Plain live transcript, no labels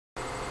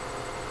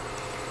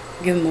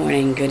Good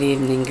morning, good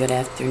evening, good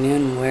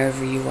afternoon,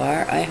 wherever you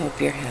are. I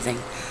hope you're having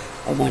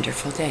a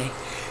wonderful day.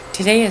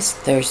 Today is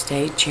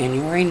Thursday,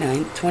 January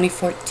 9th,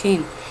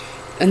 2014,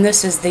 and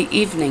this is the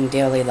evening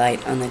daily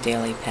light on the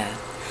daily path.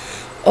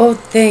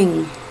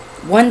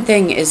 One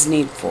thing is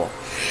needful,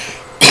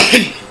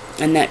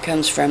 and that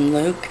comes from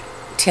Luke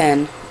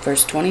 10,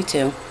 verse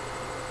 22.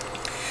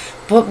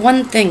 But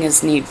one thing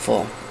is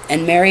needful,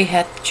 and Mary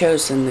hath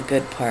chosen the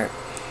good part,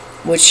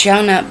 which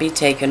shall not be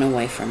taken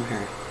away from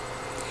her.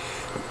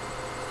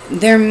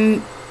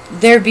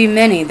 There be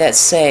many that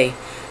say,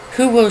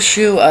 Who will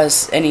shew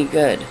us any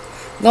good?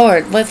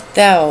 Lord, lift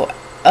thou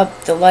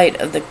up the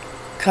light of the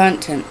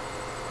countenance.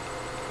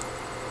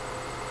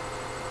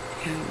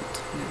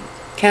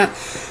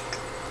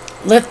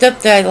 Lift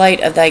up thy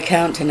light of thy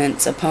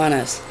countenance upon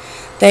us.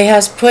 Thou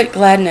hast put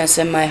gladness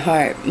in my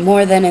heart,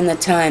 more than in the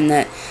time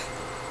that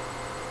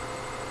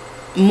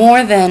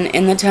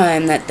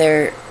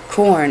their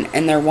corn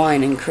and their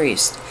wine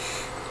increased.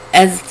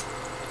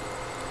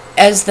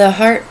 As the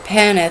hart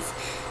panteth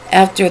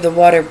after the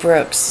water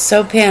brooks,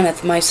 so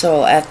panteth my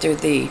soul after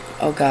thee,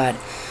 O God.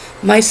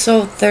 My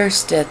soul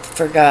thirsteth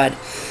for God.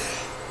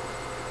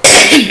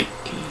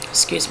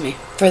 Excuse me,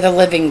 for the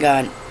living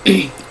God.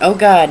 O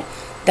God,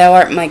 thou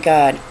art my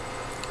God.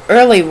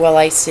 Early will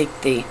I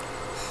seek thee.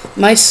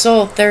 My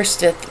soul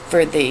thirsteth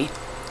for thee.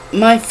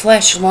 My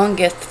flesh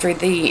longeth for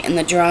thee in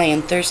the dry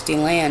and thirsty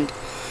land,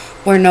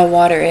 where no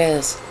water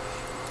is.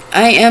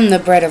 I am the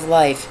bread of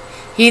life.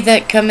 He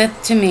that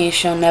cometh to me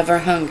shall never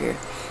hunger,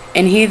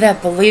 and he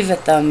that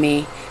believeth on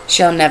me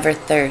shall never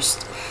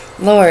thirst.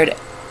 Lord,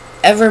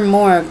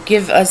 evermore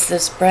give us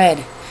this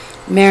bread.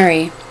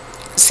 Mary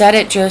sat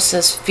at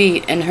Joseph's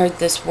feet and heard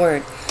this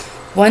word.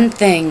 One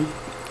thing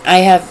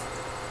have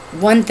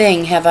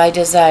I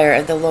desire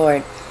of the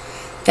Lord,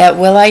 that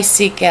will I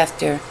seek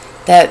after,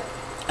 that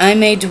I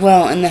may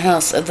dwell in the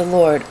house of the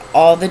Lord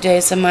all the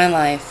days of my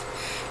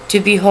life,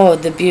 to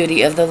behold the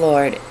beauty of the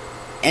Lord,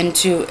 and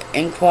to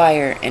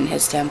enquire in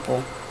his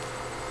temple.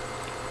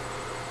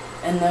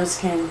 And those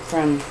came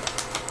from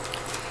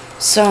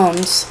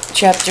Psalms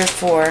chapter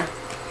 4,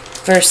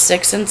 verse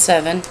 6 and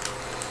 7.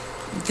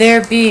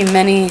 There be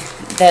many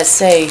that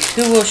say,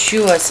 Who will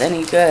shew us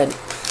any good?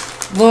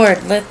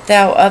 Lord, lift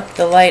thou up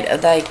the light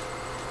of thy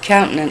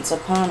countenance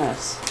upon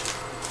us.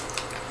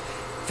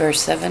 Verse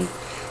 7.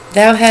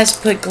 Thou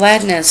hast put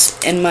gladness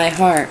in my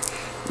heart,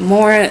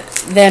 more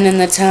than in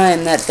the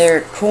time that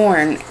their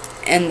corn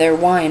and their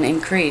wine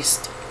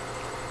increased.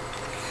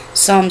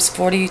 Psalms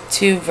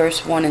 42,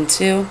 verse 1 and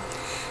 2.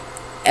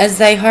 As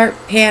thy heart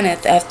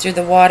panteth after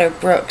the water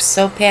brooks,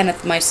 so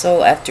panteth my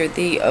soul after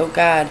thee, O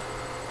God.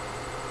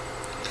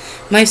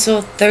 My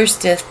soul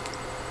thirsteth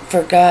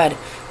for God,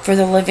 for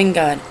the living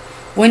God.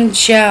 When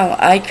shall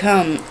I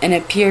come and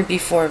appear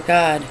before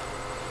God?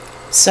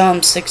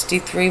 Psalm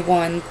 63,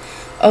 1.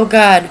 O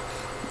God,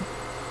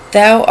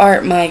 thou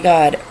art my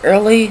God.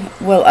 Early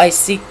will I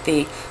seek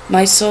thee.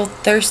 My soul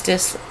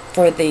thirsteth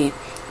for thee.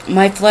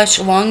 My flesh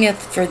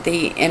longeth for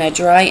thee in a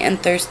dry and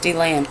thirsty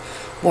land,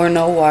 where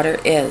no water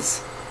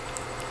is.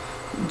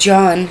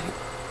 John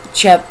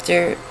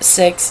chapter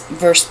 6,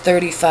 verse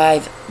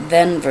 35,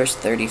 then verse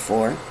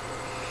 34.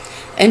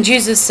 And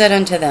Jesus said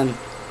unto them,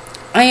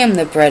 I am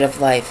the bread of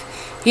life.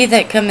 He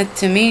that cometh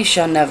to me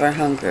shall never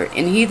hunger,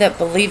 and he that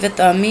believeth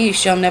on me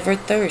shall never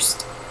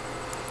thirst.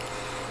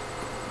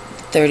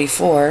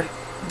 34.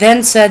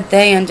 Then said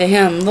they unto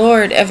him,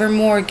 Lord,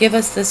 evermore give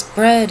us this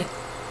bread.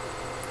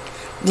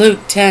 Luke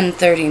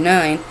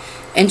 10:39.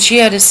 And she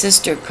had a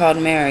sister called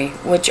Mary,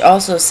 which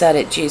also sat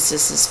at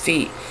Jesus'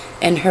 feet,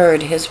 and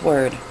heard his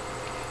word.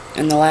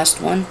 And the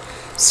last one,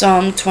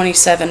 Psalm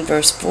 27,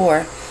 verse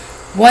 4.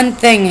 One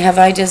thing have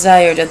I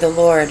desired of the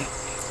Lord,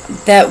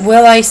 that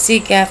will I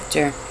seek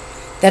after,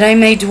 that I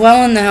may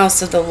dwell in the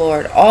house of the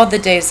Lord all the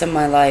days of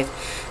my life,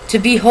 to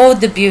behold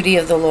the beauty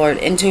of the Lord,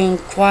 and to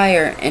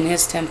enquire in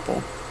his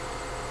temple.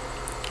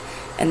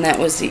 And that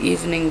was the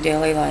evening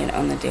daily light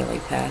on the daily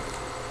path.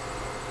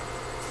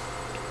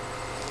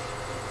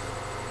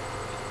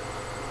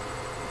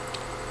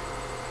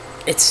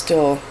 It's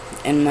still,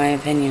 in my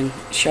opinion,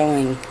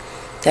 showing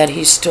that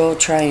he's still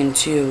trying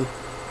to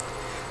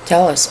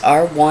tell us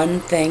our one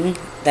thing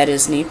that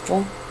is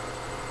needful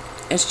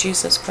is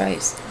Jesus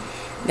Christ.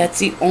 That's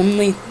the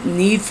only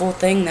needful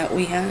thing that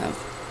we have.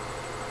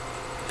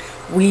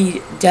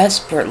 We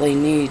desperately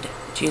need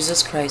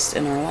Jesus Christ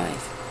in our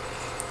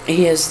life.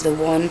 He is the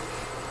one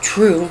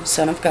true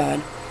Son of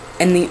God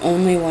and the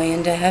only way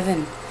into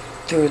heaven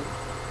through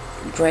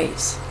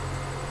grace,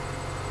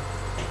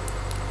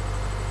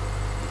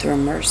 through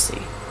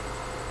mercy,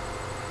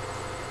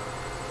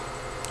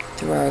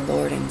 through our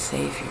Lord and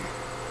Savior.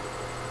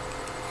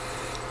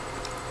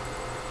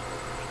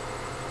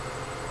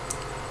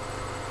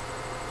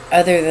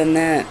 Other than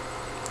that,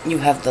 you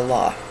have the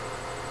law.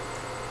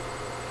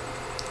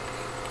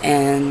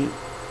 And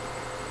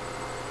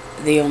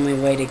the only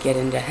way to get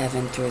into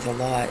heaven through the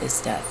law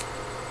is death.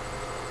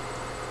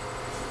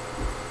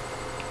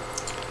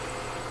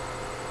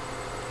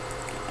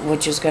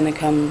 Which is going to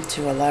come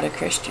to a lot of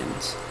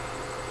Christians.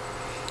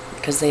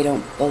 because they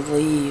don't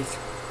believe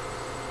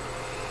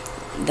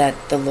that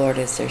the Lord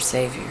is their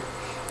Savior.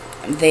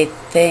 They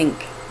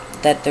think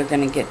that they're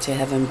going to get to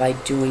heaven by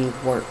doing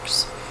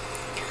works.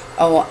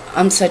 Oh,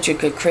 I'm such a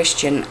good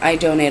Christian. I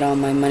donate all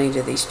my money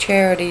to these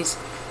charities.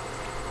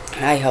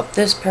 I help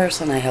this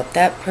person. I help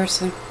that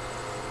person.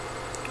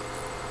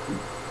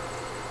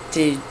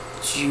 Did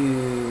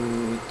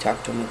you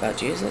talk to them about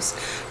Jesus?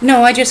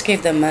 No, I just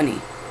gave them money.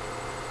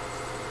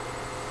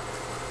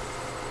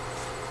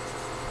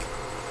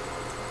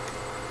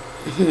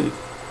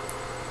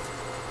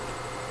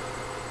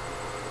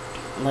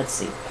 Let's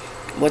see.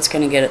 What's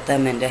going to get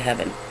them into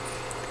heaven?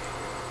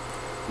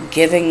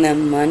 Giving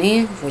them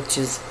money, which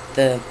is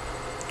the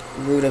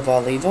root of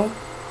all evil,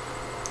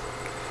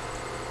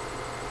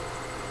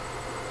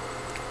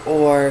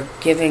 or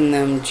giving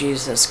them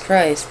Jesus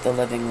Christ, the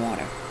living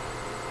water.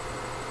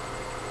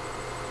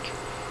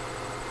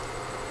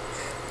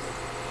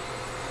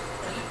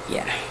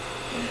 Yeah.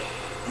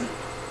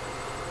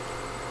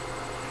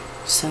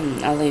 So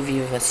I'll leave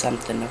you with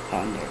something to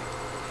ponder,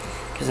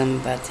 because I'm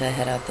about to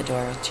head out the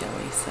door with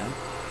Joey. So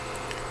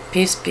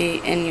peace be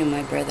in you,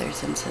 my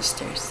brothers and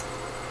sisters.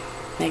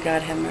 May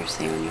God have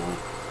mercy on you all.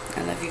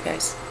 I love you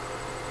guys.